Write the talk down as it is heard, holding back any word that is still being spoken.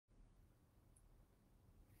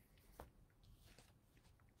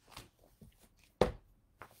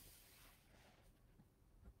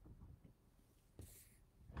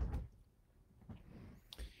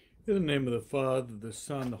In the name of the Father, the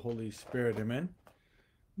Son, the Holy Spirit, amen.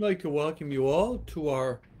 I'd like to welcome you all to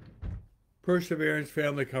our Perseverance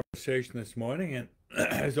family conversation this morning. And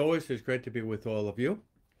as always, it's great to be with all of you.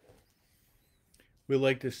 We'd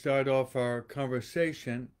like to start off our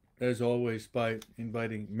conversation, as always, by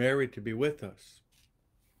inviting Mary to be with us.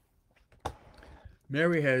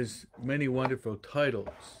 Mary has many wonderful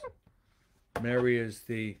titles. Mary is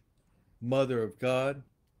the Mother of God.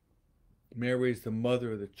 Mary is the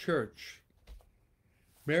Mother of the Church.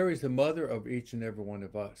 Mary is the mother of each and every one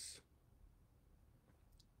of us.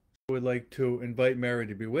 We'd like to invite Mary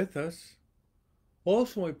to be with us.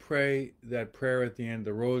 Also, we pray that prayer at the end of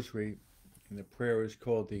the Rosary, and the prayer is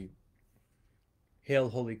called the Hail,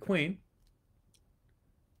 Holy Queen.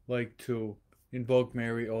 I'd like to invoke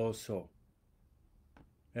Mary also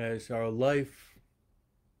as our life,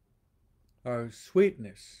 our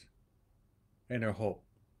sweetness, and our hope.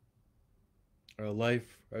 Our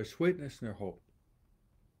life, our sweetness, and our hope.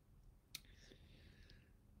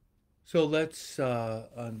 So let's,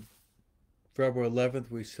 on February 11th,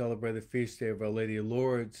 we celebrate the feast day of Our Lady of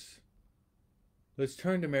Lourdes. Let's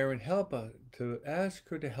turn to Mary and to ask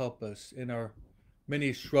her to help us in our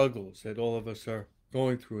many struggles that all of us are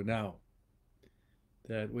going through now.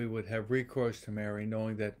 That we would have recourse to Mary,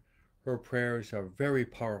 knowing that her prayers are very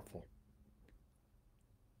powerful.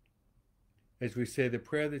 As we say, the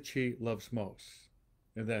prayer that she loves most,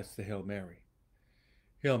 and that's the Hail Mary.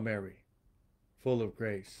 Hail Mary, full of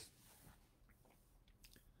grace.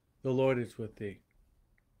 The Lord is with thee.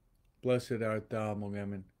 Blessed art thou among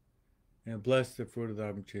women, and blessed the fruit of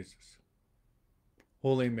thy womb, Jesus.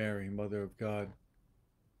 Holy Mary, Mother of God,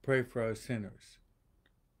 pray for us sinners,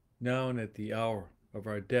 now and at the hour of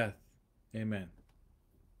our death. Amen.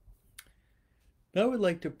 Now I would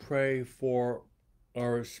like to pray for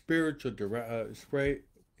our spiritual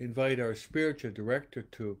invite our spiritual director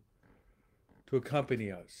to accompany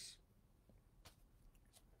us.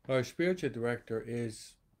 Our spiritual director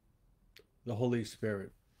is the Holy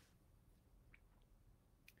Spirit.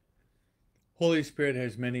 Holy Spirit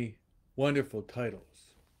has many wonderful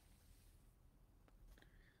titles.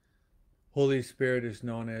 Holy Spirit is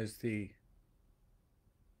known as the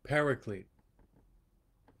Paraclete.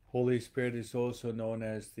 Holy Spirit is also known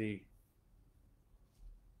as the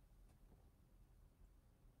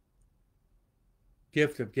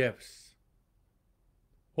Gift of Gifts.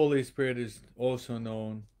 Holy Spirit is also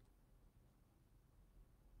known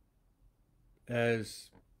as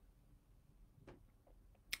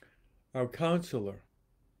our counselor.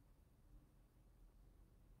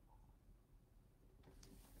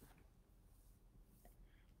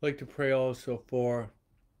 I'd like to pray also for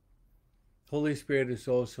Holy Spirit is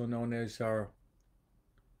also known as our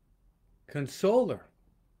consoler.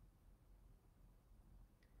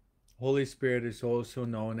 Holy Spirit is also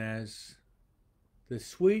known as the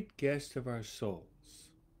sweet guest of our souls.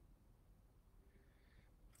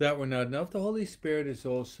 If that were not enough, the Holy Spirit is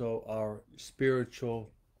also our spiritual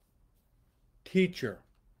teacher.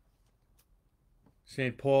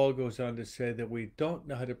 St. Paul goes on to say that we don't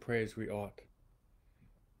know how to pray as we ought,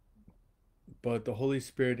 but the Holy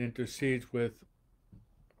Spirit intercedes with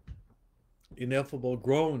ineffable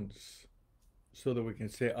groans so that we can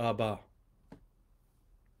say Abba.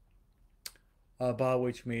 Abba,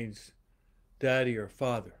 which means daddy or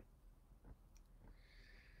father.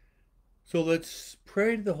 So let's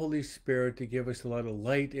pray to the Holy Spirit to give us a lot of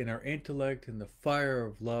light in our intellect and the fire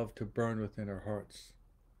of love to burn within our hearts.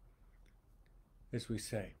 As we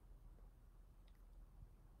say,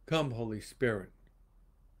 come, Holy Spirit,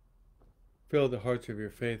 fill the hearts of your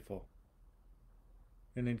faithful,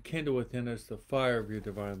 and enkindle within us the fire of your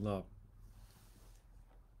divine love.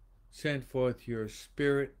 Send forth your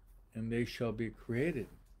Spirit, and they shall be created.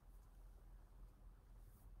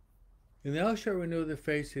 And thou shalt renew the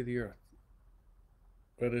face of the earth.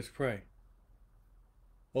 Let us pray.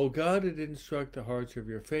 O God, that instruct the hearts of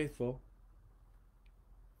your faithful,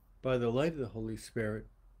 by the light of the Holy Spirit,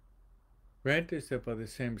 grant us that by the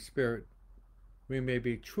same Spirit we may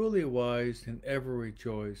be truly wise and ever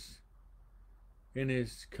rejoice in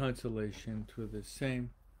his consolation through the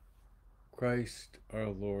same Christ our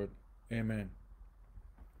Lord. Amen.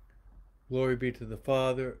 Glory be to the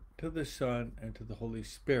Father, to the Son, and to the Holy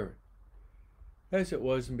Spirit, as it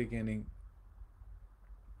was in the beginning,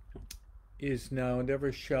 is now, and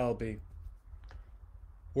ever shall be,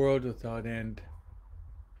 world without end.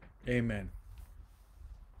 Amen.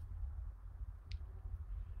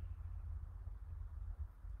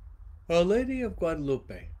 Our Lady of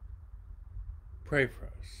Guadalupe, pray for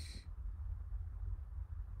us.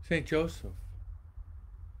 Saint Joseph,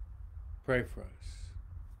 pray for us.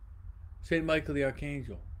 Saint Michael the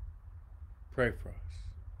Archangel, pray for us.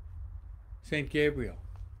 Saint Gabriel,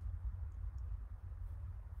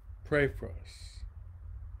 pray for us.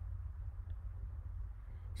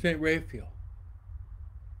 Saint Raphael,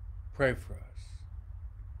 pray for us.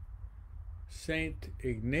 Saint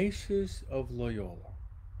Ignatius of Loyola,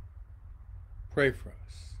 pray for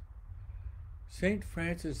us. Saint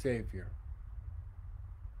Francis Xavier,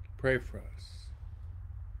 pray for us.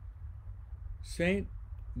 Saint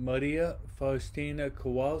Maria Faustina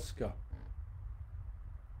Kowalska,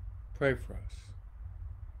 pray for us.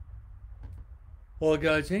 All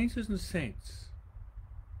God's angels and saints,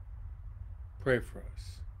 pray for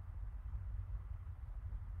us.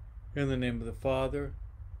 In the name of the Father,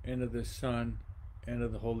 and of the Son, and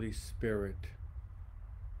of the Holy Spirit.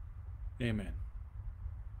 Amen.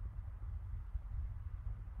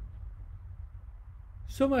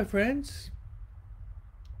 So, my friends,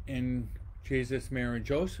 in Jesus, Mary, and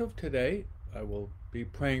Joseph, today I will be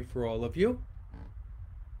praying for all of you.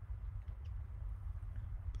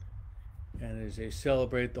 And as they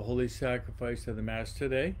celebrate the holy sacrifice of the Mass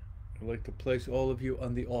today, I'd like to place all of you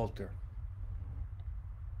on the altar.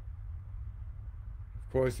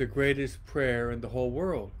 Of course, the greatest prayer in the whole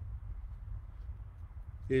world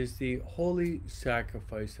is the holy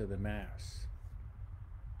sacrifice of the Mass.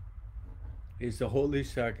 Is the holy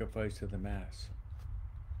sacrifice of the Mass.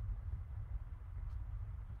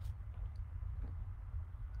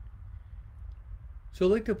 So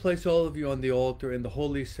I'd like to place all of you on the altar in the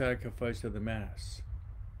holy sacrifice of the Mass.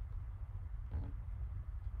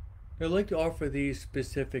 I'd like to offer these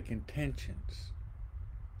specific intentions.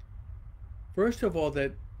 First of all,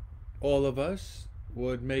 that all of us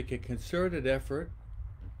would make a concerted effort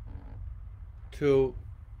to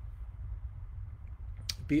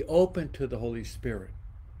be open to the Holy Spirit.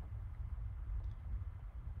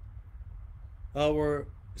 Our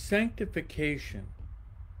sanctification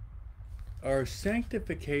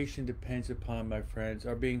depends upon, my friends,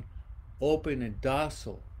 our being open and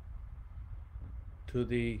docile to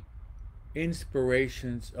the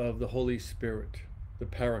inspirations of the Holy Spirit, the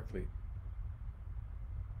Paraclete.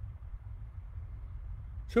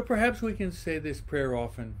 So perhaps we can say this prayer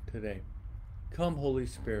often today. Come, Holy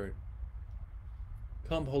Spirit.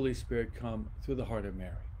 Come, Holy Spirit, come through the heart of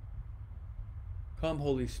Mary. Come,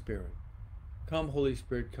 Holy Spirit. Come, Holy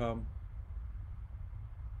Spirit, come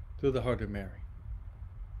through the heart of Mary.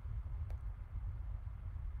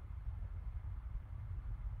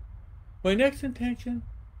 My next intention,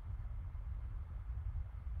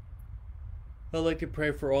 I'd like to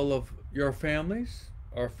pray for all of your families,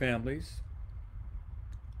 our families,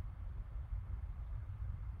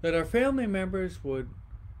 that our family members would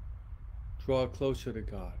draw closer to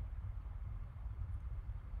God.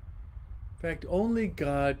 In fact, only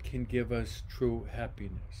God can give us true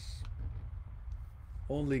happiness.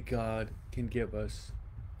 Only God can give us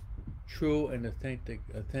true and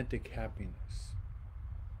authentic happiness.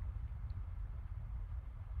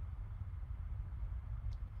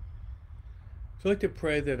 So I'd like to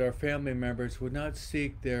pray that our family members would not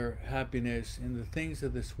seek their happiness in the things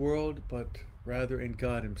of this world, but rather in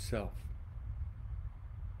God Himself.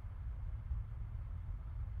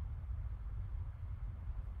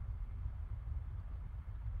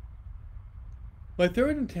 My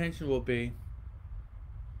third intention will be,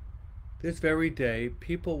 this very day,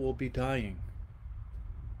 people will be dying.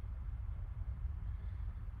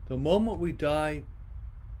 The moment we die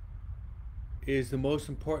is the most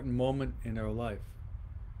important moment in our life.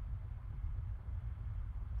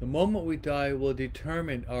 The moment we die will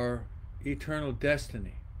determine our eternal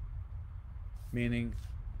destiny, meaning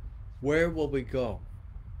where will we go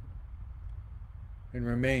and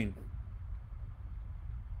remain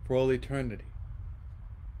for all eternity?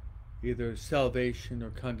 Either salvation or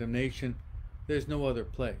condemnation. There's no other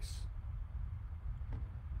place.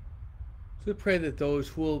 So pray that those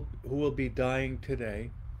who will be dying today,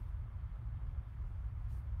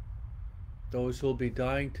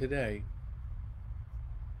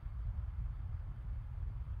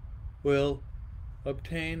 will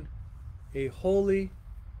obtain a holy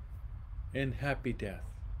and happy death.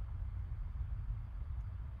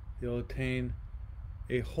 They'll attain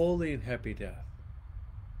a holy and happy death.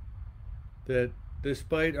 That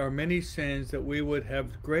despite our many sins, that we would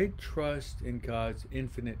have great trust in God's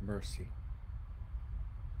infinite mercy.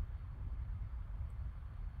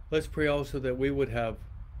 Let's pray also that we would have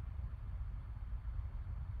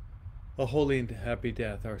a holy and happy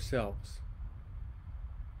death ourselves.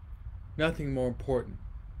 Nothing more important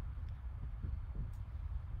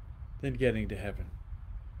than getting to heaven.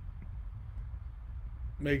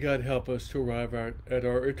 May God help us to arrive at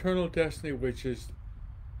our eternal destiny, which is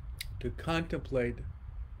to contemplate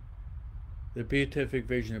the beatific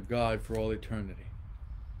vision of God for all eternity.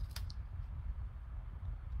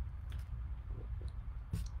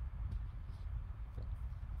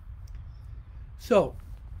 So,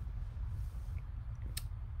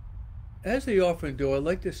 as I often do, I'd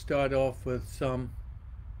like to start off with some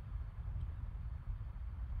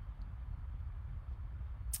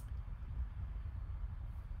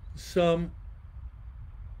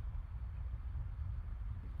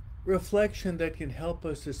reflection that can help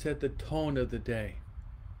us to set the tone of the day.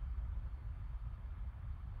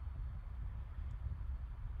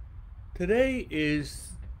 Today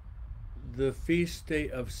is the feast day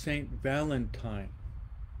of Saint Valentine.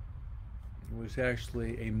 He was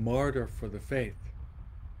actually a martyr for the faith.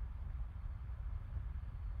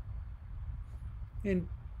 And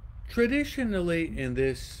traditionally in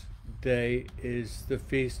this day is the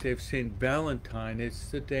feast day of Saint Valentine. It's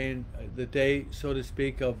the day, so to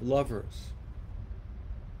speak, of lovers.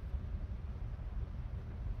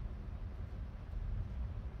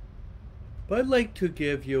 But I'd like to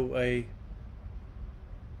give you a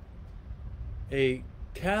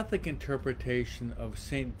Catholic interpretation of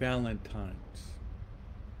Saint Valentine's,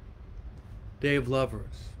 Day of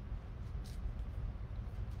Lovers.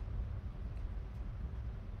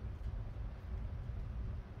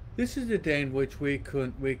 This is a day in which we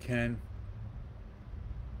can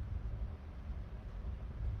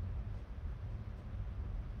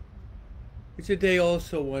it's a day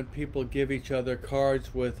also when people give each other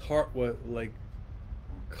cards with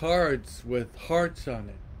cards with hearts on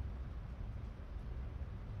it.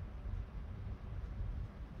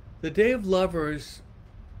 The Day of Lovers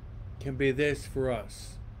can be this for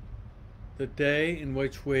us, the day in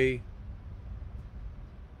which we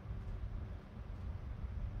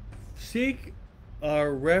seek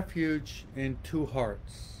our refuge in two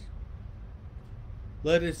hearts.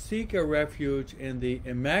 Let us seek our refuge in the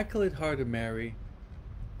Immaculate Heart of Mary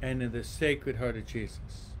and in the Sacred Heart of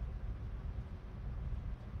Jesus.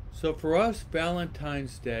 So for us,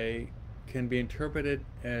 Valentine's Day can be interpreted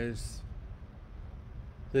as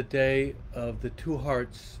the day of the two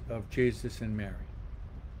hearts of Jesus and Mary.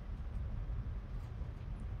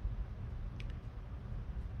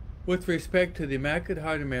 With respect to the Immaculate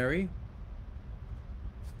Heart of Mary,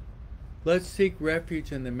 let's seek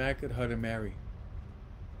refuge in the Immaculate Heart of Mary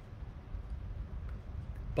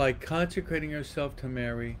by consecrating ourselves to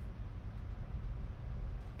Mary,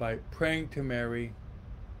 by praying to Mary,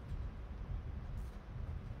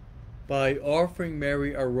 by offering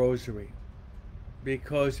Mary our rosary.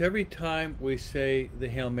 Because every time we say the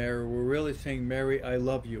Hail Mary, we're really saying, Mary, I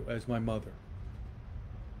love you as my mother.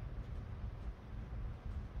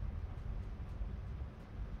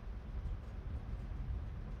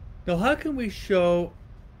 Now, how can we show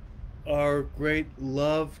our great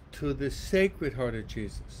love to the Sacred Heart of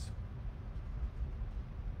Jesus?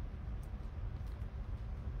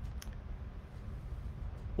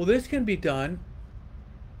 Well, this can be done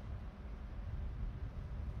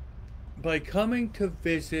by coming to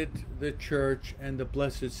visit the church and the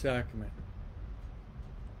Blessed Sacrament.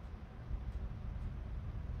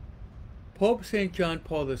 Pope St. John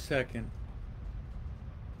Paul II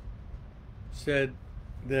said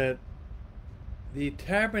that the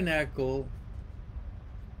tabernacle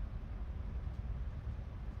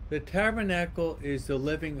is the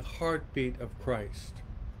living heartbeat of Christ.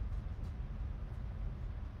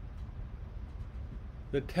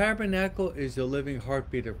 The tabernacle is the living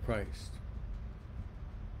heartbeat of Christ.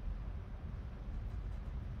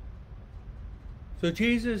 So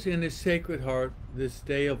Jesus, in his Sacred Heart, this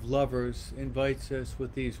day of lovers, invites us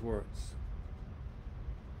with these words.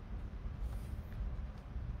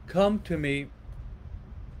 Come to me,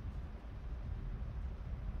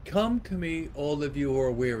 all of you who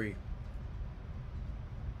are weary.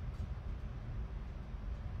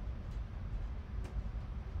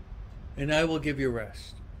 And I will give you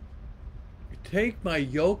rest. Take my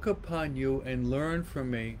yoke upon you and learn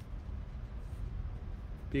from me,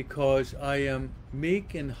 because I am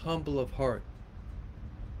meek and humble of heart.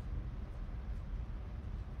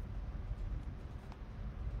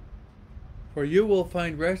 For you will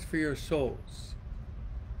find rest for your souls.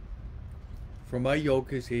 For my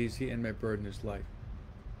yoke is easy and my burden is light.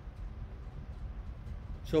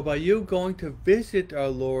 So by you going to visit our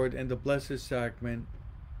Lord and the Blessed Sacrament,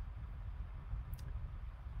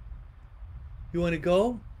 you want to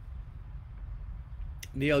go,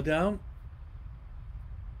 kneel down,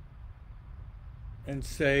 and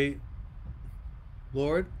say,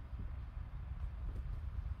 Lord,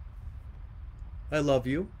 I love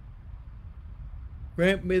you.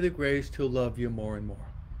 Grant me the grace to love you more and more.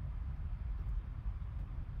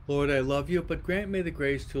 Lord, I love you, but grant me the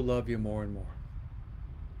grace to love you more and more.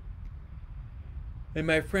 And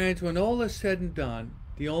my friends, when all is said and done,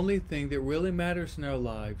 the only thing that really matters in our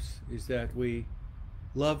lives is that we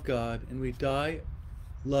love God and we die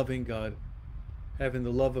loving God, having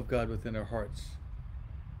the love of God within our hearts.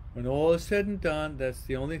 When all is said and done, that's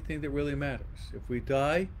the only thing that really matters. If we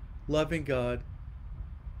die loving God,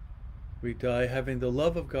 we die having the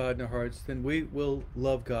love of God in our hearts, then we will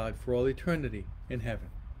love God for all eternity in heaven.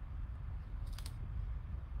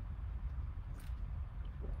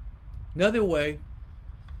 Another way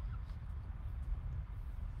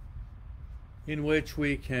in which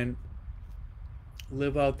we can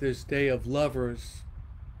live out this day of lovers,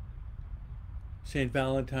 St.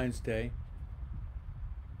 Valentine's Day,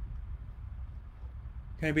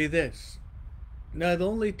 can be this: not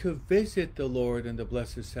only to visit the Lord in the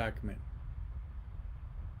Blessed Sacrament,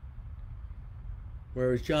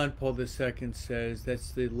 whereas John Paul II says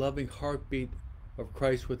that's the loving heartbeat of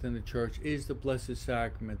Christ within the church is the Blessed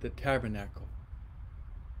Sacrament, the tabernacle.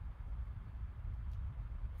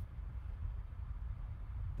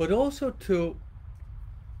 But also to,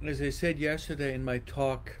 as I said yesterday in my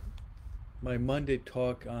talk, my Monday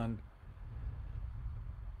talk on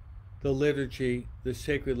the liturgy, the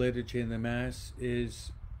sacred liturgy in the Mass,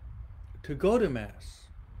 is to go to Mass.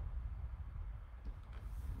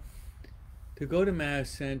 To go to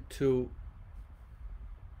Mass and to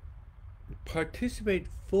participate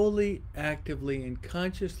fully, actively, and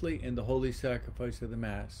consciously in the holy sacrifice of the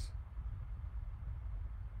Mass.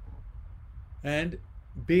 And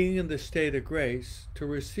being in the state of grace, to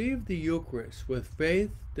receive the Eucharist with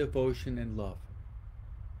faith, devotion, and love.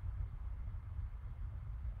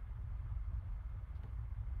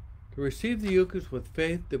 To receive the Eucharist with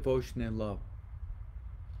faith, devotion, and love.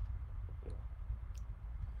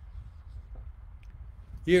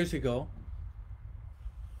 Years ago,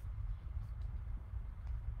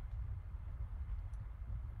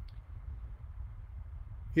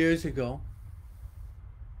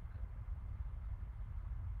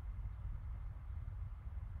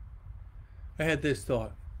 I had this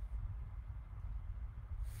thought.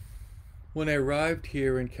 When I arrived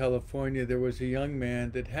here in California, there was a young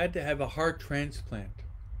man that had to have a heart transplant.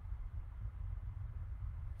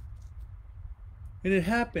 And it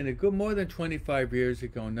happened a good more than 25 years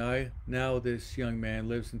ago. Now this young man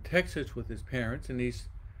lives in Texas with his parents, and he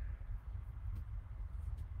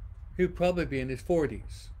would probably be in his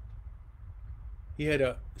 40s. He had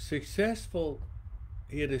a successful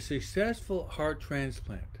heart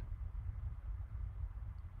transplant.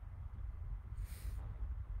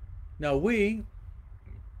 Now we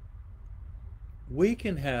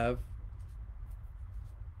can have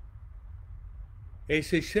a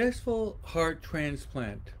successful heart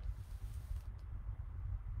transplant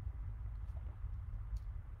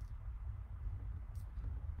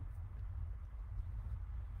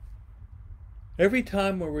every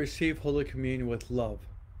time we receive Holy Communion with love.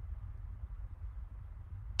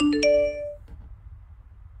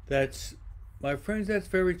 That's, my friends, that's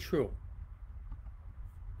very true.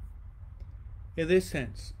 In this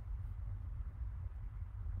sense,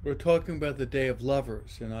 we're talking about the Day of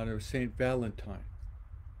Lovers in honor of St. Valentine.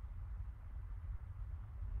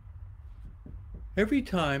 Every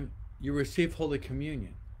time you receive Holy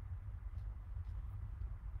Communion,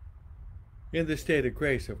 in the state of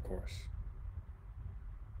grace, of course,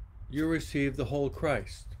 you receive the whole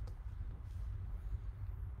Christ.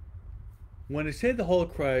 When I say the whole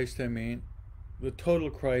Christ, I mean the total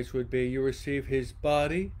Christ would be you receive his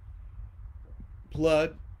body,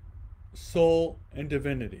 blood, soul, and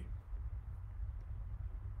divinity.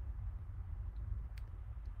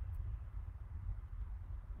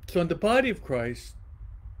 So in the body of Christ,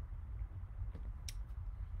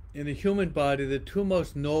 in the human body, the two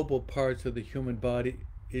most noble parts of the human body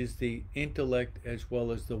is the intellect as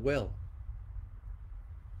well as the will,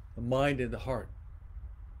 the mind and the heart.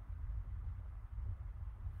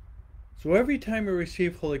 So every time you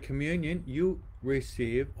receive Holy Communion, you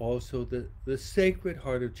receive also the Sacred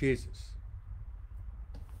Heart of Jesus,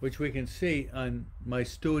 which we can see on my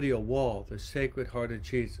studio wall, the Sacred Heart of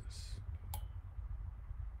Jesus.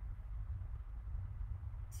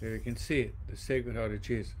 There you can see it, the Sacred Heart of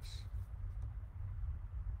Jesus.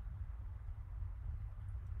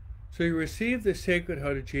 So you receive the Sacred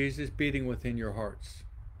Heart of Jesus beating within your hearts.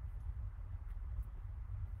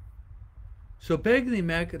 So beg the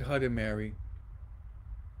Immaculate Heart of Mary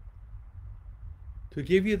to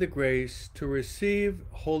give you the grace to receive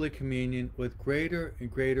Holy Communion with greater and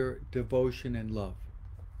greater devotion and love.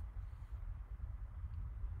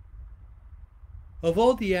 Of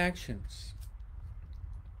all the actions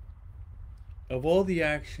of all the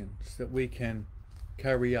actions that we can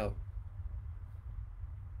carry out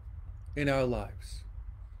in our lives,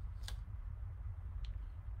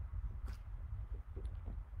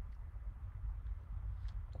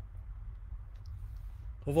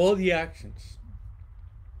 of all the actions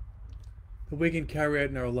that we can carry out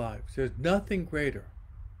in our lives, there's nothing greater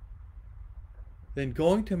than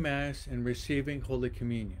going to Mass and receiving Holy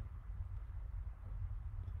Communion,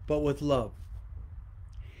 but with love.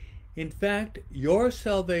 In fact, your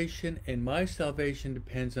salvation and my salvation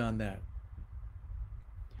depends on that.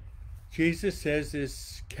 Jesus says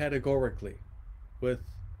this categorically,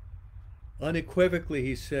 unequivocally,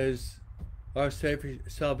 he says our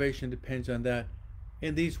salvation depends on that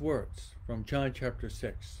in these words from John chapter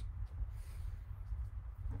 6.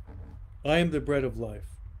 I am the bread of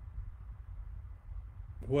life.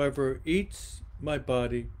 Whoever eats my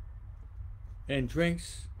body and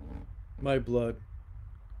drinks my blood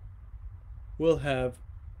will have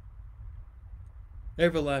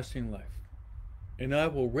everlasting life, and I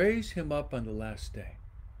will raise him up on the last day.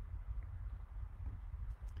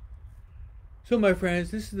 So, my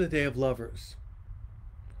friends, this is the day of lovers.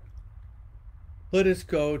 Let us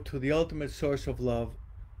go to the ultimate source of love,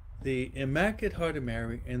 the Immaculate Heart of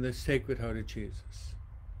Mary and the Sacred Heart of Jesus.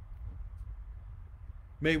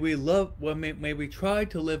 May we may we try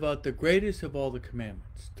to live out the greatest of all the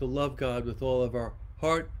commandments, to love God with all of our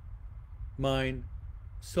heart, mind,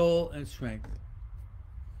 soul, and strength.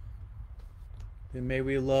 And may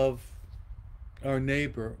we love our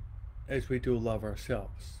neighbor as we do love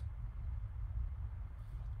ourselves.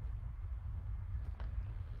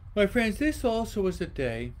 My friends, this also is a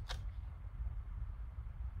day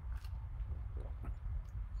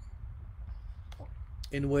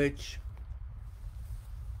in which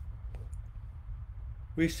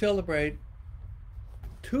we celebrate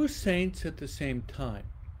two saints at the same time.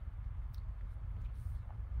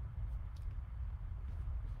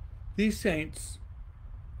 These saints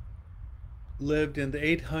lived in the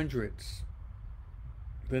 800s,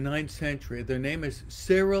 the 9th century. Their name is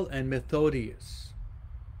Cyril and Methodius.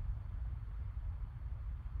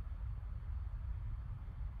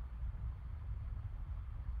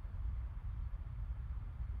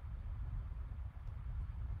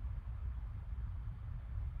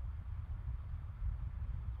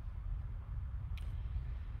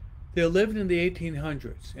 They lived in the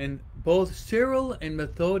 1800s, and both Cyril and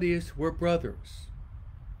Methodius were brothers.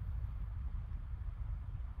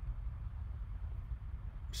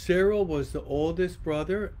 Cyril was the oldest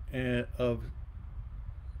brother of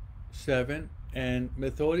 7, and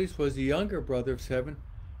Methodius was the younger brother of 7,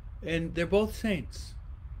 and they're both saints.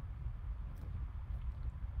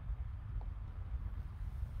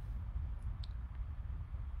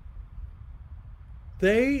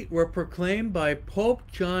 They were proclaimed by Pope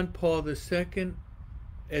John Paul II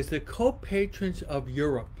as the co-patrons of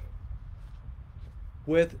Europe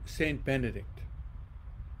with Saint Benedict.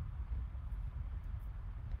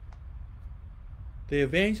 They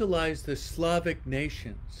evangelized the Slavic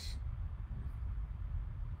nations.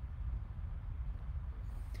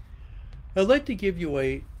 I'd like to give you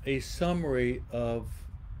a summary of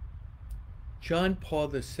John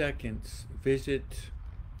Paul II's visit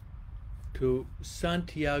to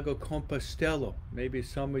Santiago Compostela. Maybe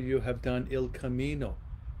some of you have done El Camino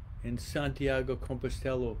in Santiago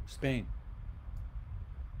Compostela, Spain.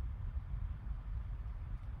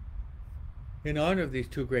 In honor of these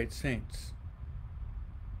two great saints,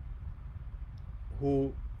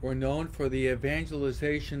 who were known for the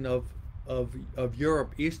evangelization of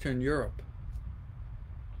Europe, Eastern Europe.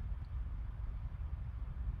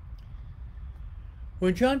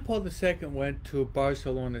 When John Paul II went to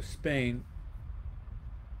Barcelona, Spain,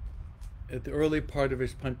 at the early part of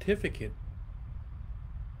his pontificate,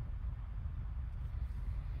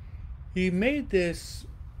 he made this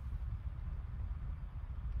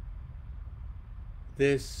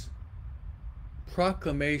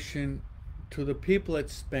proclamation to the people at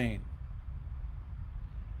Spain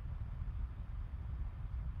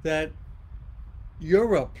that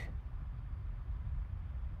Europe,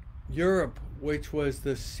 which was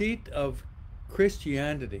the seat of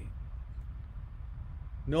Christianity,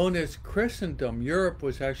 known as Christendom. Europe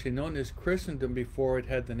was actually known as Christendom before it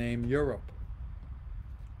had the name Europe.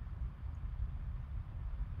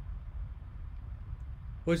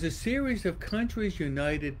 Was a series of countries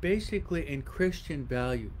united basically in Christian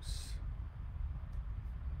values.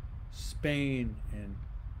 Spain and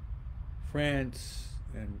France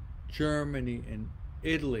and Germany and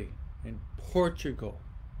Italy and Portugal.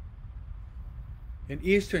 In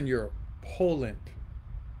Eastern Europe, Poland,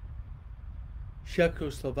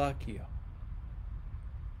 Czechoslovakia.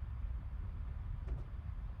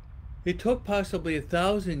 It took possibly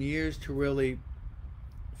 1,000 years to really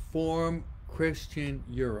form Christian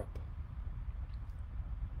Europe.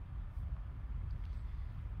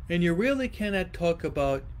 And you really cannot talk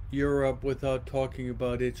about Europe without talking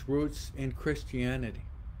about its roots in Christianity.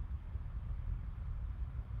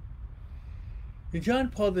 And John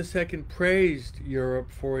Paul II praised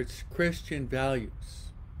Europe for its Christian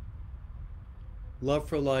values: love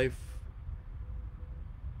for life,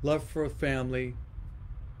 love for family,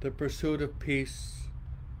 the pursuit of peace,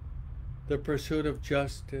 the pursuit of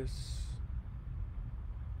justice,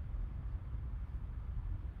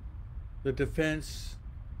 the defense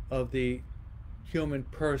of the human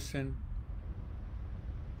person,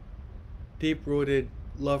 deep-rooted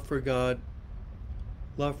love for God,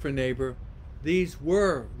 love for neighbor. These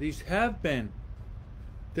have been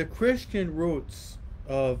the Christian roots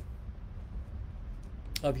of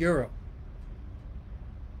Europe.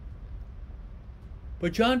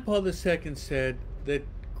 But John Paul II said that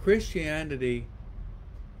Christianity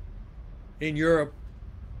in Europe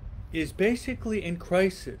is basically in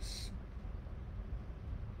crisis.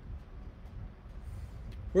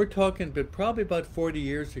 We're talking but probably about 40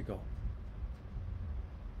 years ago.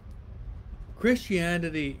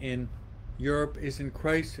 Christianity in Europe is in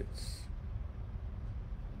crisis,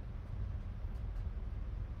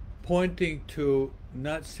 pointing to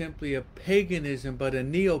not simply a paganism but a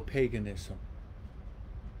neo-paganism.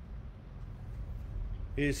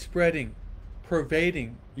 It is spreading,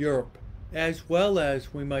 pervading Europe, as well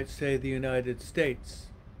as, we might say, the United States.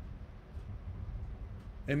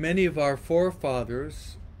 And many of our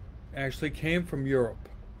forefathers actually came from Europe.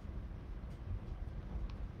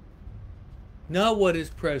 Now what is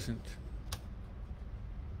present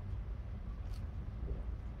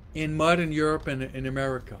in modern Europe and in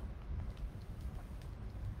America?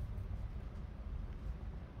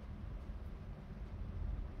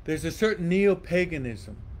 There's a certain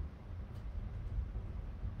neo-paganism,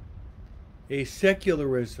 a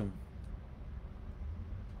secularism,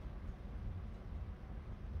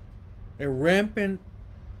 a rampant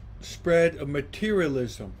spread of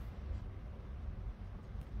materialism,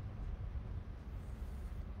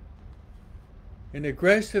 an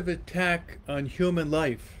aggressive attack on human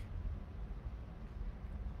life,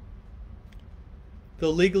 the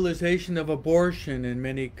legalization of abortion in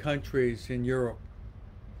many countries in Europe.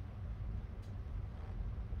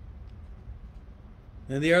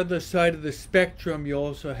 And the other side of the spectrum, you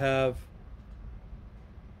also have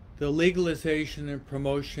the legalization and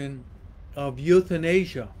promotion of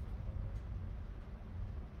euthanasia.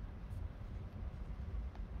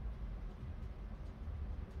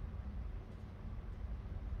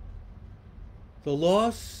 The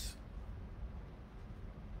loss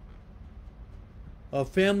of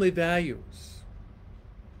family values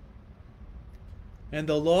and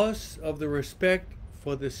the loss of the respect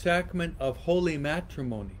for the sacrament of holy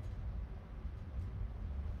matrimony,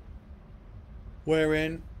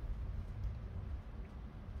 wherein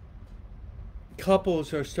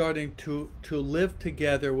couples are starting to live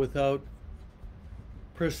together without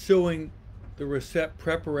pursuing the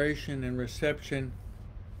preparation and reception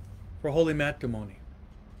for holy matrimony.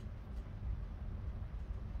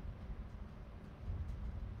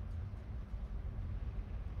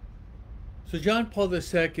 So John Paul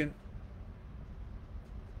II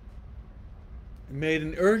made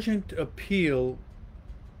an urgent appeal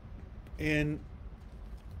in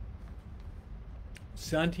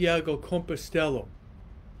Santiago Compostela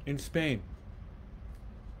in Spain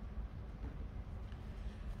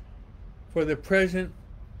for the present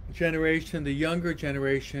generation, the younger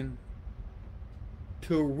generation,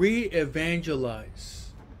 to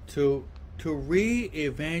re-evangelize, to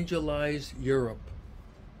re-evangelize Europe.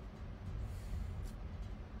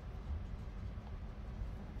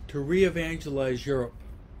 To re-evangelize Europe.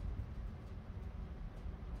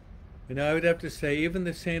 And I would have to say even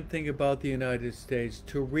the same thing about the United States,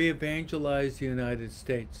 to re-evangelize the United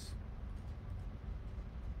States.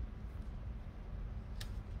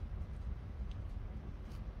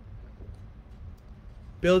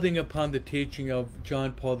 Building upon the teaching of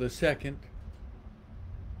John Paul II,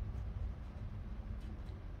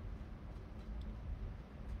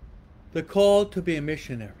 the call to be a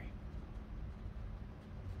missionary.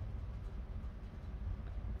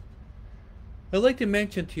 I'd like to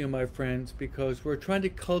mention to you, my friends, because we're trying to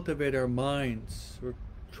cultivate our minds, we're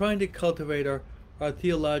trying to cultivate our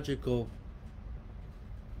theological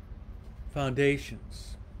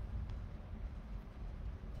foundations.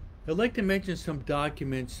 I'd like to mention some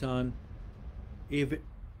documents on the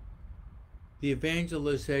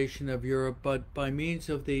evangelization of Europe, but by means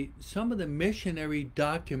of some of the missionary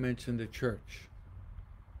documents in the church.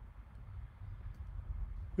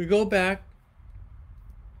 We go back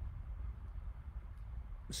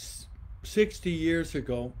 60 years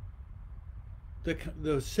ago.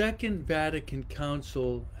 The Second Vatican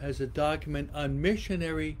Council has a document on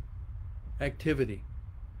missionary activity.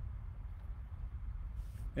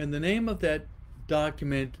 And the name of that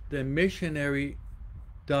document, the missionary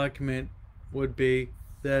document, would be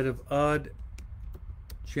that of Ad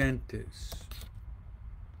Gentes.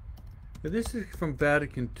 Now, this is from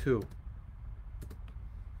Vatican II.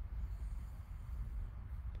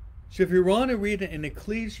 So if you want to read an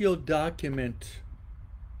ecclesial document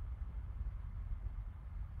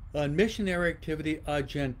on missionary activity Ad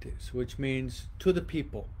Gentes, which means to the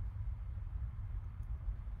people,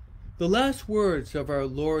 the last words of our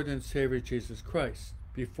Lord and Savior Jesus Christ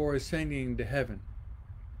before ascending to heaven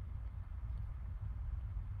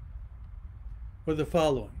were the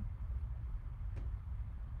following.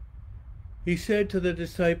 He said to the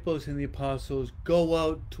disciples and the apostles, "Go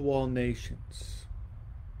out to all nations.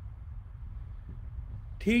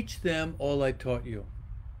 Teach them all I taught you,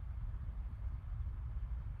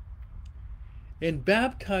 and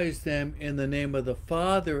baptize them in the name of the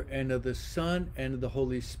Father and of the Son and of the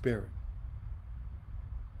Holy Spirit.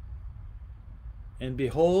 And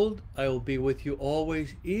behold, I will be with you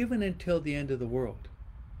always, even until the end of the world."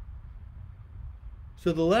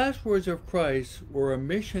 So the last words of Christ were a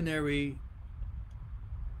missionary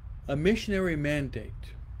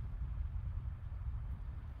mandate.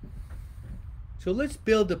 So let's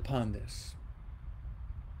build upon this.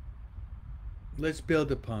 Let's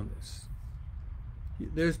build upon this.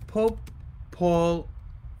 There's Pope Paul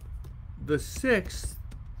VI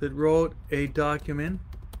that wrote a document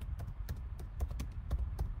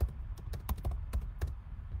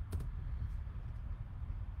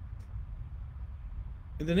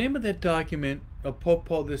and the name of that document of Pope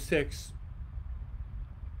Paul VI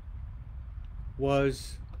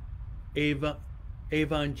was Evangelium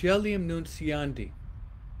Nunciandi.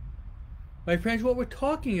 My friends, what we're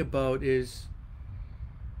talking about is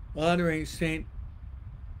honoring Saint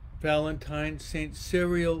Valentine, Saint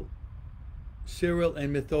Cyril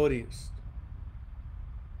and Methodius.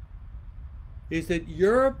 Is that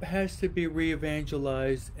Europe has to be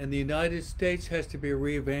re-evangelized and the United States has to be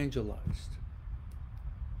re-evangelized.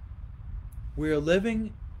 We are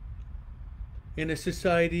living in a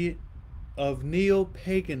society of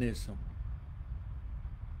neo-paganism.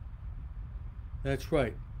 That's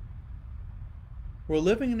right. We're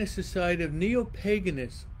living in a society of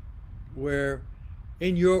neo-paganism where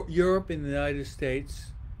in Europe and the United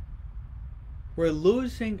States, we're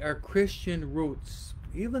losing our Christian roots.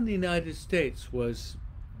 Even the United States was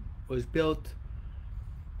built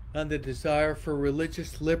on the desire for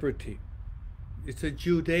religious liberty. It's a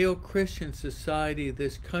Judeo-Christian society.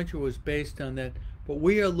 This country was based on that, but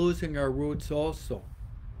we are losing our roots also.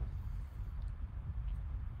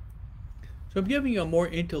 So I'm giving you a more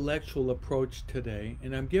intellectual approach today,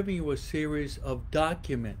 and I'm giving you a series of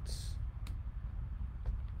documents.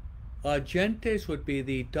 Ad Gentes would be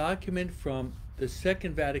the document from the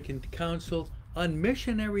Second Vatican Council on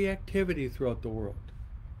missionary activity throughout the world.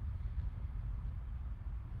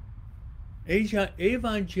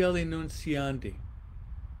 Evangelii Nunciandi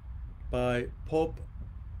by Pope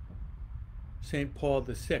St. Paul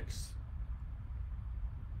VI.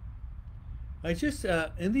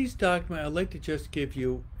 In these documents, I'd like to just give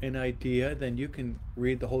you an idea, then you can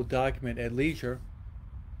read the whole document at leisure.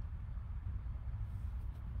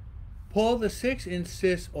 Paul VI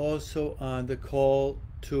insists also on the call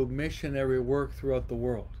to missionary work throughout the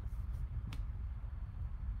world.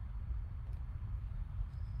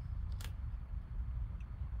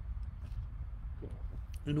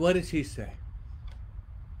 And what does he say?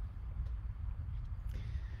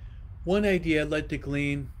 One idea I'd like to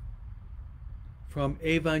glean from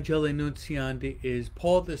Evangelii Nunciandi is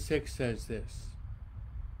Paul VI says this.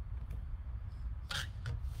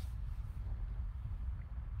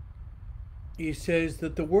 He says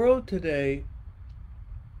that the world today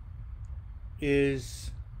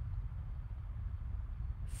is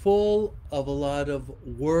full of a lot of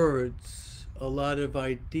words, a lot of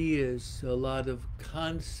ideas, a lot of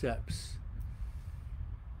concepts.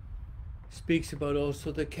 Speaks about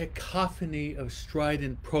also the cacophony of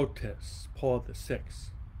strident protests, Paul VI.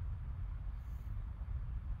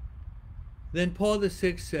 Then Paul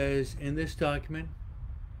VI says in this document,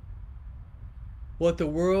 what the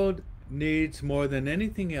world needs more than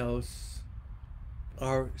anything else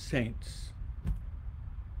are saints.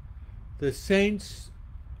 The saints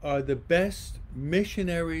are the best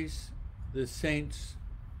missionaries. The saints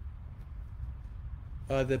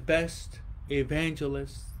are the best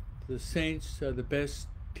evangelists. The saints are the best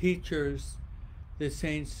teachers. the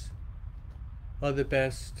saints are the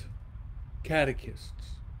best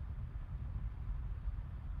catechists.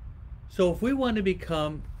 So if we want to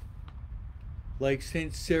become like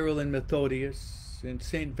Saint Cyril and Methodius and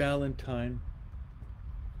Saint Valentine,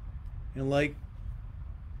 and like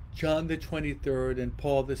John the 23rd and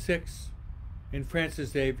Paul the 6th and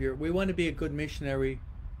Francis Xavier, we want to be a good missionary,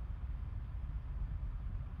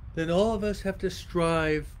 then all of us have to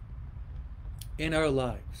strive in our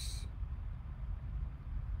lives.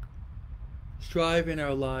 Strive in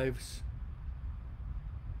our lives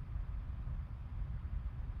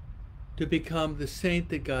to become the saint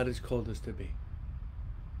that God has called us to be.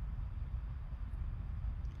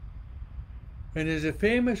 And as a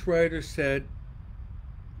famous writer said,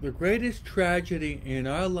 the greatest tragedy in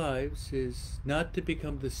our lives is not to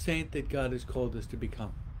become the saint that God has called us to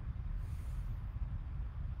become.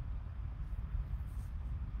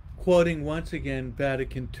 Quoting once again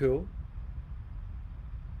Vatican II.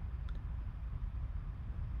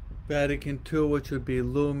 Vatican II, which would be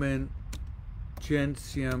Lumen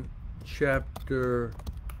Gentium chapter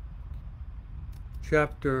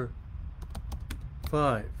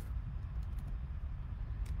 5.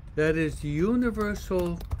 That is the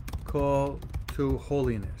universal call to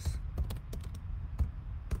holiness.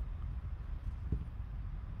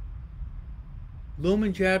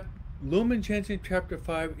 Lumen Gentium chapter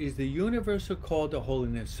 5 is the universal call to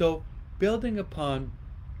holiness. So, building upon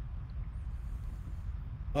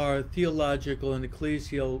our theological and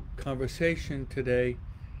ecclesial conversation today,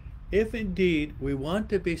 if indeed we want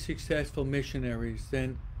to be successful missionaries,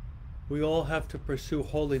 then we all have to pursue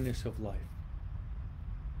holiness of life.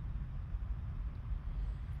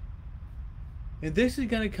 And this is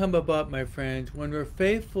going to come about, my friends, when we're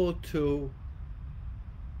faithful to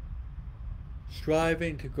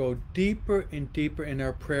striving to go deeper and deeper in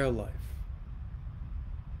our prayer life.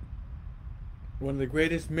 One of the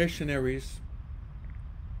greatest missionaries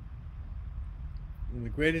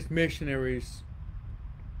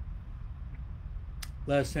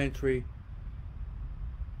last century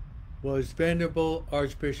was Venerable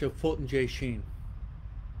Archbishop Fulton J. Sheen.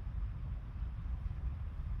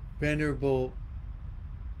 Venerable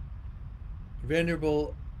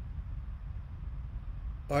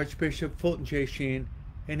Archbishop Fulton J. Sheen,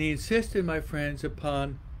 and he insisted, my friends,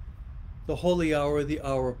 upon the holy hour, the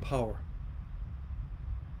hour of power.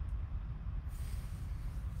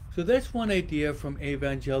 So that's one idea from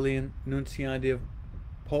Evangelium Nuntiandi of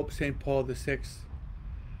Pope St. Paul VI.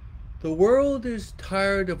 The world is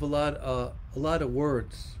tired of a lot of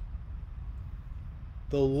words.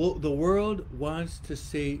 The world wants to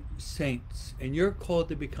see saints, and you're called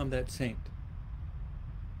to become that saint.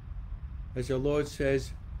 As our Lord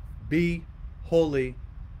says, be holy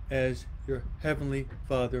as your heavenly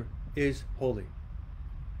Father is holy.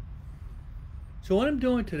 So what I'm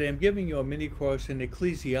doing today, I'm giving you a mini course in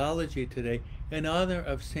ecclesiology today in honor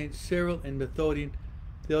of Saint Cyril and Methodian.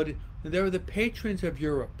 They were the patrons of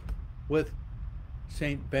Europe with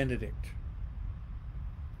Saint Benedict.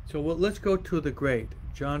 So let's go to the great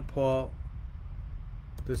John Paul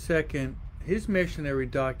II. His missionary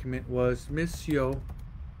document was Missio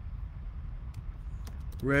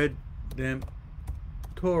Redemptoris.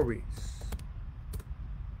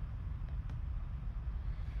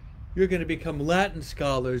 You're going to become Latin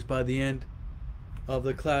scholars by the end of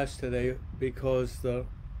the class today, because the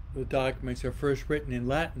documents are first written in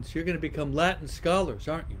Latin. So you're going to become Latin scholars,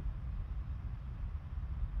 aren't you?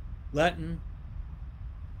 Latin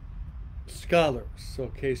scholars.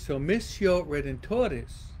 Okay, so Missio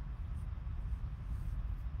Redemptoris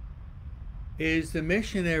is the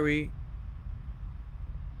missionary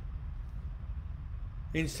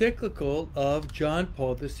encyclical of John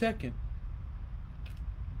Paul II.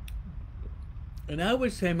 And I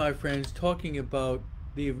would say, my friends, talking about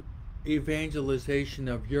the evangelization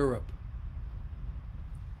of Europe,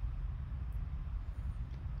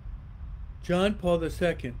 John Paul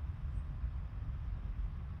II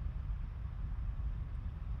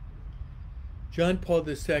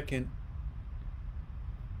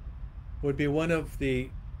would be one of the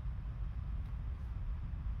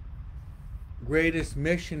greatest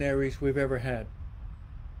missionaries we've ever had.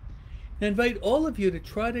 I invite all of you to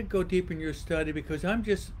try to go deep in your study, because I'm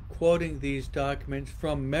just quoting these documents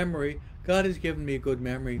from memory. God has given me a good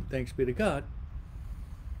memory, thanks be to God,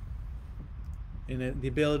 and the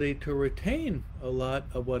ability to retain a lot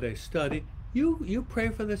of what I study. You pray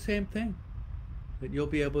for the same thing, that you'll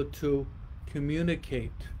be able to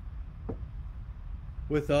communicate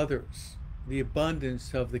with others the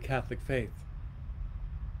abundance of the Catholic faith.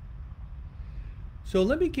 So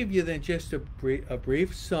let me give you then just a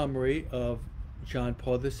brief summary of John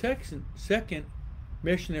Paul II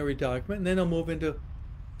missionary document, and then I'll move into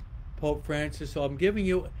Pope Francis. So I'm giving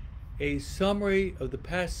you a summary of the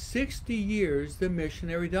past 60 years, the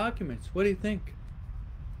missionary documents. What do you think?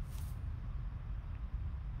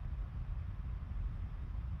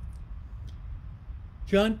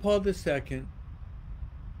 John Paul II,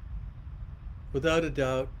 without a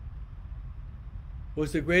doubt,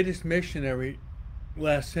 was the greatest missionary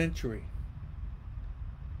last century.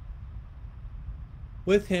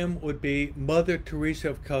 With him would be Mother Teresa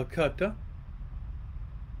of Calcutta,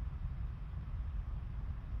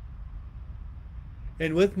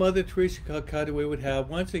 and with Mother Teresa of Calcutta we would have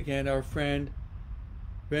once again our friend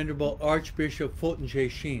Venerable Archbishop Fulton J.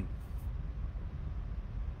 Sheen.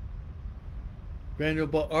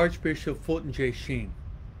 Venerable Archbishop Fulton J. Sheen.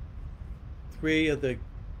 Three of the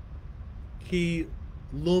key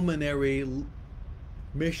luminary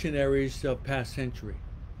missionaries of past century.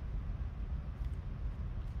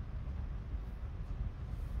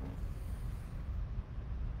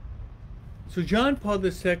 So John Paul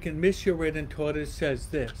II, Missio Redemptoris, says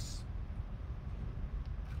this,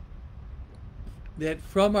 that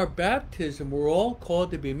from our baptism we're all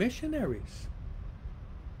called to be missionaries.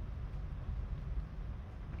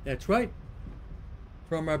 That's right.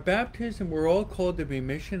 From our baptism we're all called to be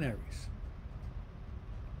missionaries.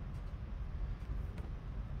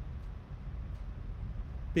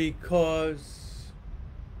 Because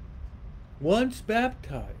once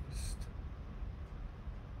baptized,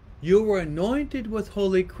 you were anointed with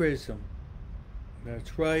Holy Chrism.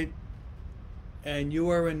 That's right. And you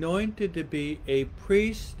are anointed to be a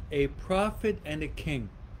priest, a prophet, and a king.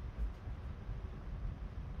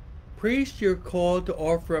 Priest, you're called to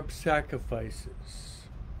offer up sacrifices.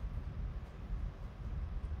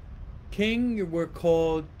 King, you were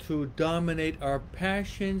called to dominate our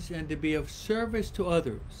passions and to be of service to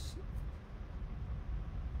others.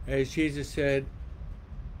 As Jesus said,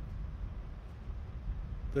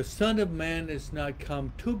 the Son of Man is not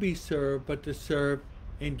come to be served, but to serve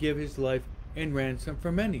and give his life in ransom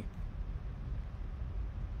for many.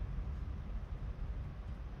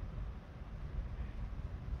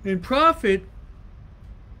 And prophet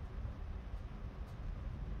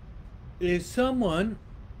is someone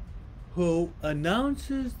who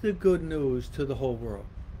announces the good news to the whole world.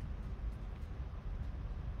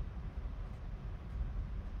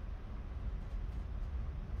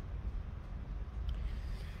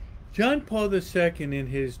 John Paul II, in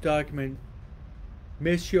his document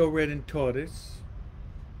Missio Redemptoris,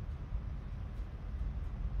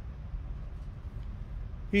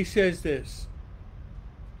 he says this,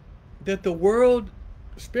 that the world,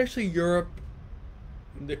 especially Europe,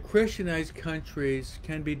 the Christianized countries,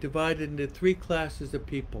 can be divided into three classes of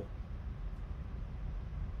people.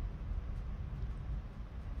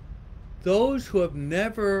 Those who have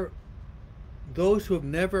never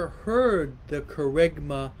heard the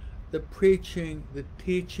kerygma, the preaching, the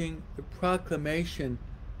teaching, the proclamation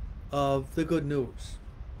of the good news.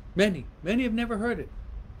 Many have never heard it.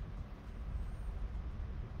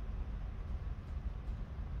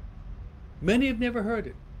 Many have never heard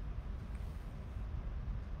it.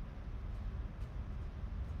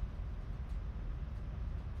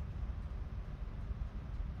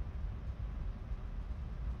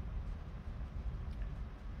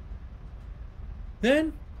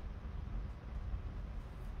 Then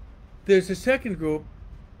there's a second group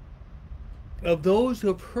of those who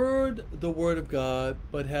have heard the Word of God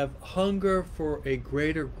but have hunger for a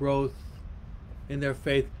greater growth in their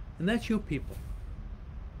faith, and that's you people.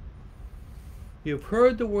 You've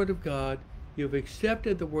heard the Word of God, you've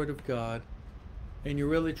accepted the Word of God, and you're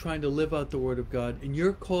really trying to live out the Word of God, and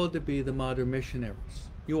you're called to be the modern missionaries.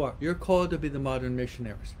 You are. You're called to be the modern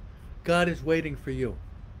missionaries. God is waiting for you.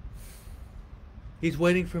 He's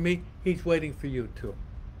waiting for me. He's waiting for you too.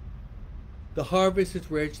 The harvest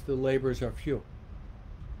is rich, the laborers are few.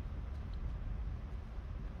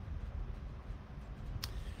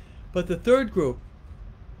 But the third group,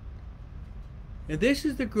 and this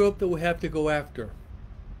is the group that we have to go after.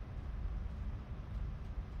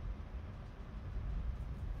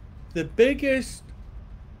 The biggest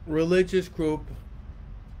religious group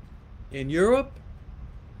in Europe,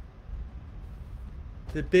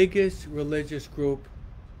 the biggest religious group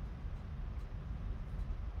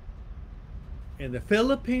in the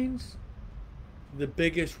Philippines, the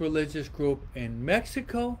biggest religious group in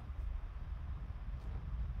Mexico,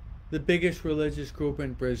 the biggest religious group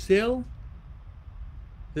in Brazil,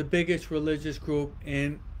 the biggest religious group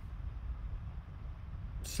in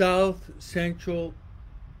South, Central,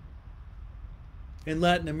 in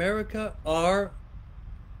Latin America are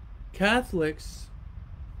Catholics,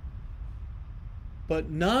 But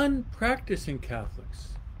non-practicing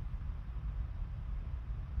Catholics,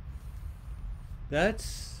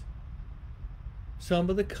 that's some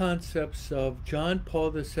of the concepts of John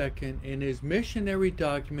Paul II in his missionary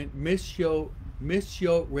document, Missio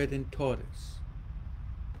Redemptoris.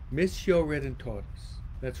 Missio Redemptoris.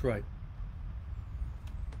 That's right.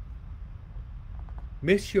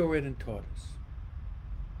 Missio Redemptoris.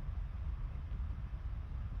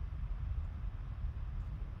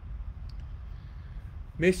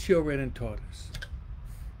 Missio Redemptoris.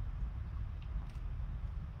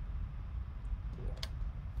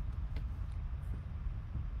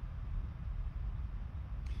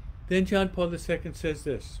 Then John Paul II says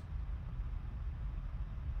this.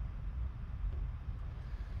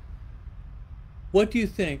 What do you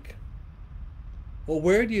think, or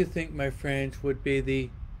where do you think, my friends, would be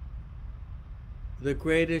the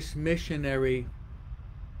greatest missionary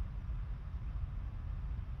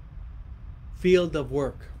field of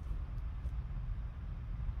work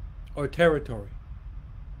or territory?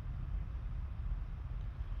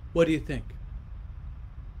 What do you think?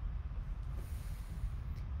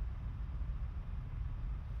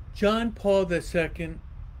 John Paul II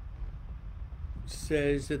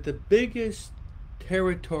says that the biggest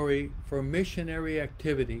territory for missionary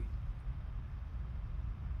activity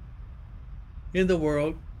in the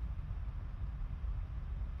world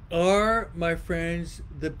are, my friends,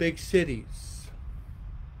 the big cities.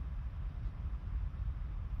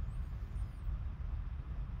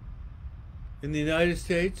 In the United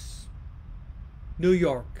States, New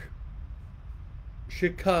York,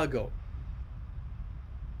 Chicago,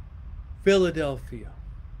 Philadelphia,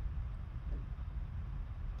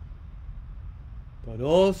 but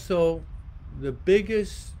also the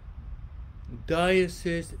biggest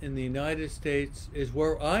diocese in the United States is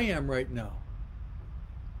where I am right now,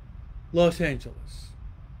 Los Angeles.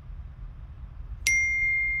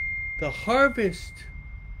 The harvest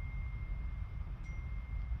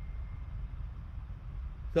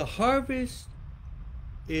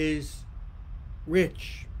is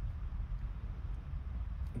rich,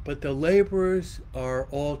 but the laborers are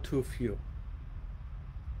all too few.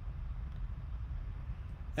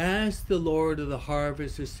 Ask the Lord of the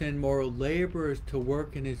harvest to send more laborers to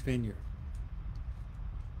work in his vineyard.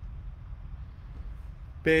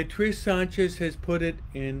 Beatriz Sanchez has put it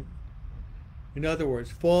in other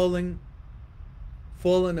words, fallen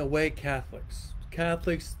away Catholics.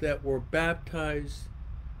 Catholics that were baptized,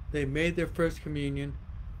 they made their first communion,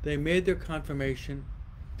 they made their confirmation,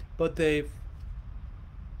 but they've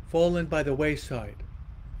fallen by the wayside.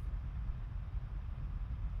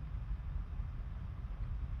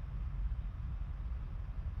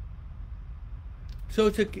 So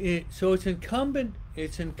it's incumbent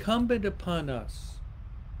upon us,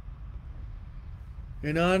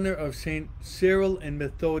 in honor of Saint Cyril and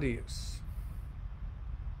Methodius,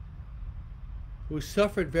 who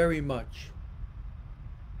suffered very much,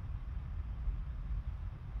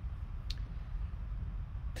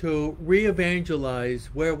 to re-evangelize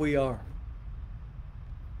where we are.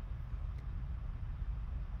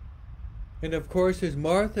 And of course, as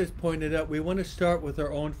Martha has pointed out, we want to start with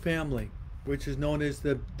our own family, which is known as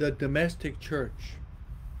the domestic church.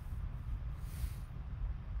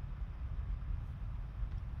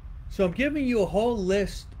 So I'm giving you a whole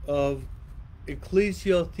list of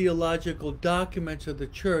ecclesial-theological documents of the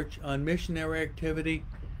church on missionary activity.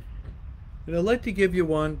 And I'd like to give you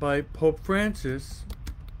one by Pope Francis,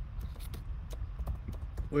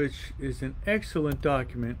 which is an excellent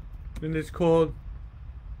document, and it's called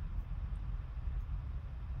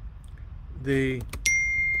The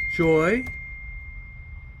Joy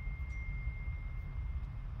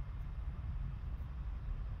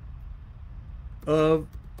of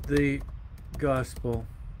the Gospel.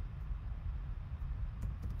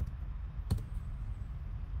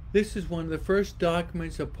 This is one of the first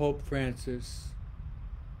documents of Pope Francis.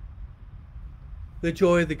 The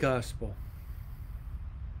Joy of the Gospel.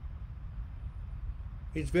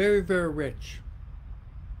 It's very, very rich.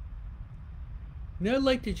 Now I'd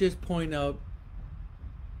like to just point out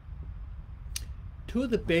two of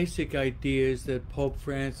the basic ideas that Pope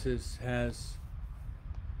Francis has.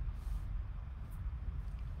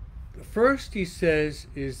 The first he says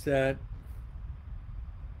is that,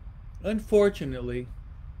 unfortunately,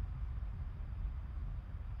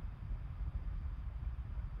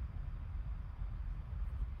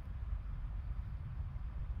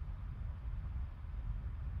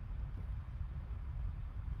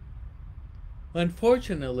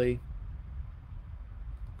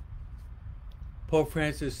 Pope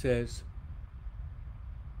Francis says,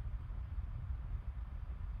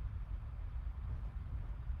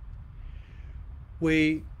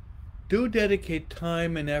 we do dedicate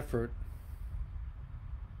time and effort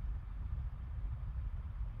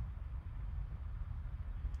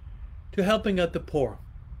to helping out the poor.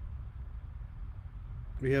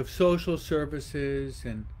 We have social services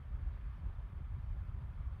and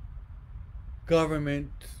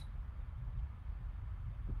government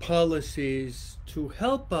policies to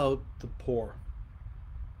help out the poor,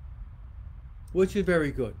 which is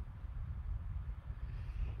very good.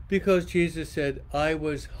 Because Jesus said, I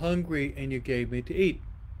was hungry and you gave me to eat.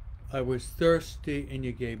 I was thirsty and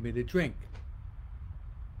you gave me to drink.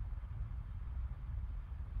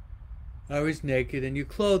 I was naked and you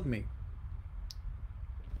clothed me.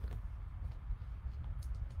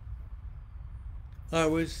 I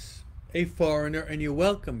was a foreigner and you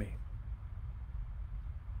welcomed me.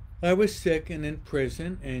 I was sick and in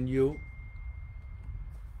prison and you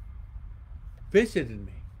visited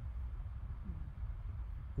me.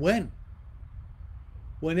 When?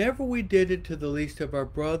 Whenever we did it to the least of our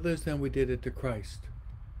brothers, then we did it to Christ.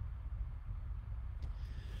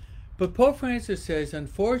 But Pope Francis says,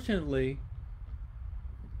 unfortunately,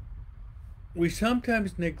 we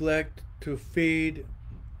sometimes neglect to feed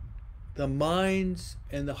the minds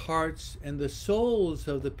and the hearts and the souls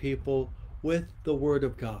of the people with the Word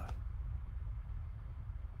of God.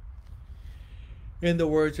 In the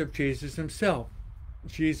words of Jesus himself,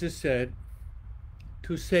 Jesus said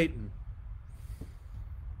to Satan,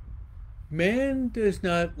 man does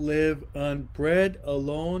not live on bread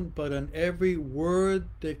alone, but on every word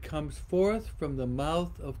that comes forth from the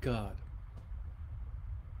mouth of God.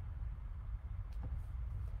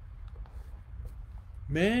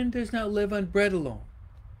 Man does not live on bread alone,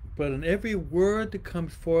 but on every word that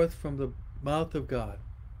comes forth from the mouth of God.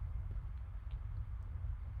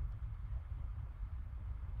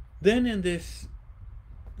 Then in this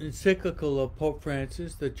encyclical of Pope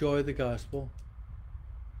Francis, The Joy of the Gospel,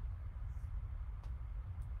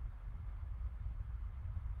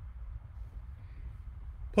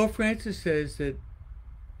 Pope Francis says that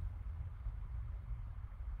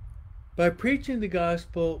by preaching the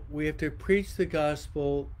gospel, we have to preach the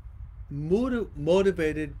gospel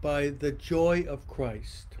motivated by the joy of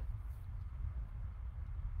Christ.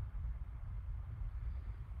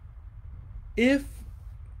 If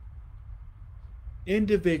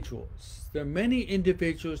individuals, there are many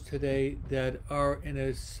individuals today that are in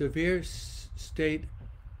a severe state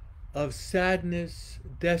of sadness,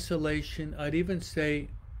 desolation, I'd even say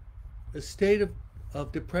a state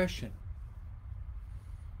of depression.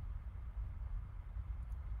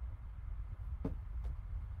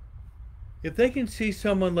 If they can see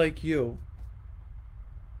someone like you,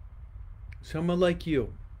 who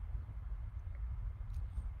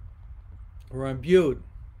are imbued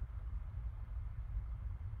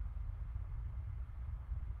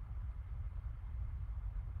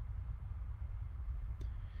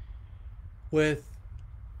with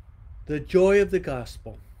the joy of the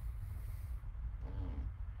gospel,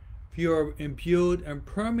 if you are imbued and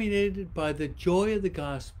permeated by the joy of the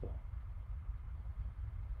gospel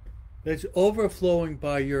that's overflowing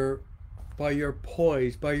by your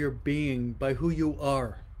poise, by your being, by who you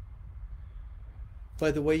are,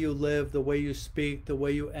 by the way you live, the way you speak, the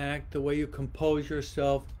way you act, the way you compose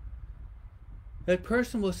yourself, that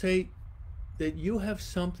person will say that you have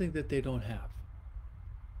something that they don't have.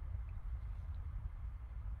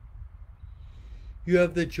 You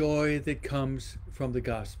have the joy that comes from the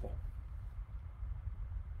gospel.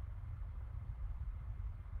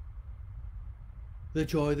 The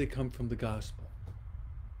joy that comes from the gospel.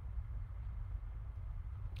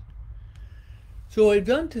 So what I've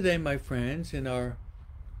done today, my friends, in our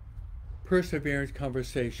Perseverance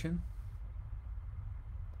conversation,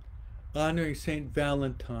 honoring St.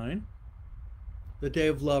 Valentine, the Day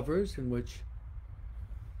of Lovers, in which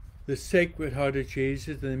the Sacred Heart of Jesus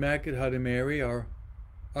and the Immaculate Heart of Mary are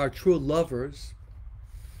our true lovers.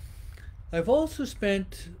 I've also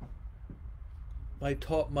spent my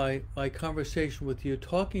conversation with you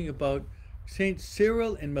talking about St.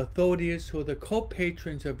 Cyril and Methodius, who are the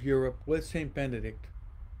co-patrons of Europe with St. Benedict.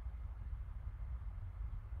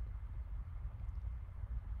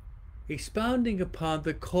 Expounding upon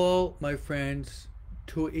the call, my friends,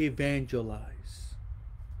 to evangelize.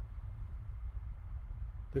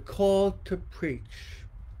 The call to preach.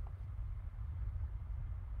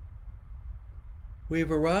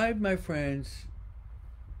 We've arrived, my friends.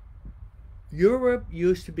 Europe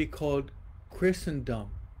used to be called Christendom.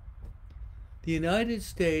 The United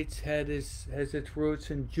States has its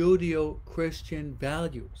roots in Judeo-Christian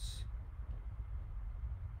values.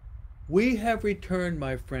 We have returned,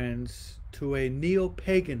 my friends, to a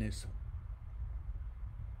neo-paganism.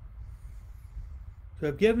 So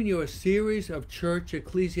I've given you a series of church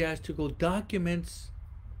ecclesiastical documents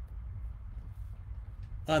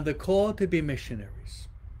on the call to be missionaries.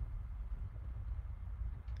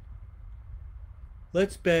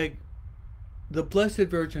 Let's beg the Blessed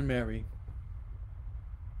Virgin Mary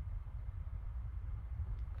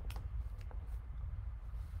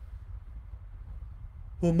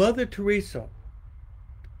who Mother Teresa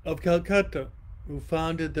of Calcutta, who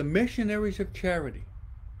founded the Missionaries of Charity.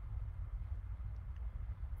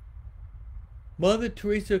 Mother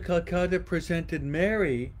Teresa of Calcutta presented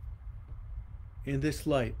Mary in this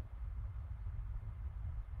light.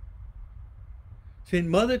 St.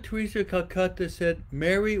 Mother Teresa of Calcutta said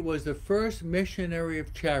Mary was the first missionary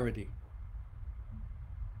of charity.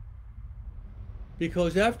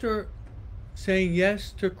 Because after saying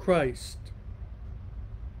yes to Christ,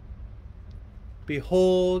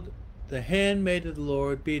 behold, the handmaid of the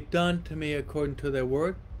Lord, be it done to me according to thy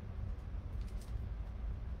word.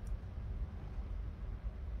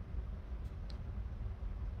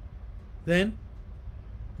 Then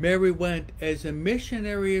Mary went as a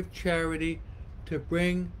missionary of charity to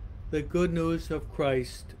bring the good news of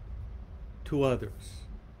Christ to others.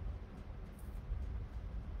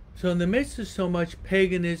 So in the midst of so much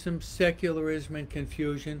paganism, secularism, and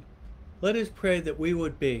confusion, let us pray that we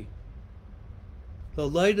would be the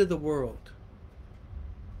light of the world,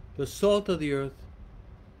 the salt of the earth,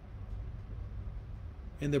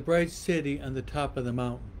 and the bright city on the top of the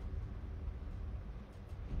mountain.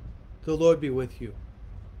 The Lord be with you.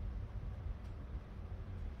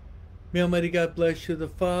 May Almighty God bless you, the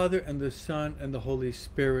Father, and the Son, and the Holy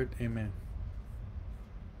Spirit. Amen.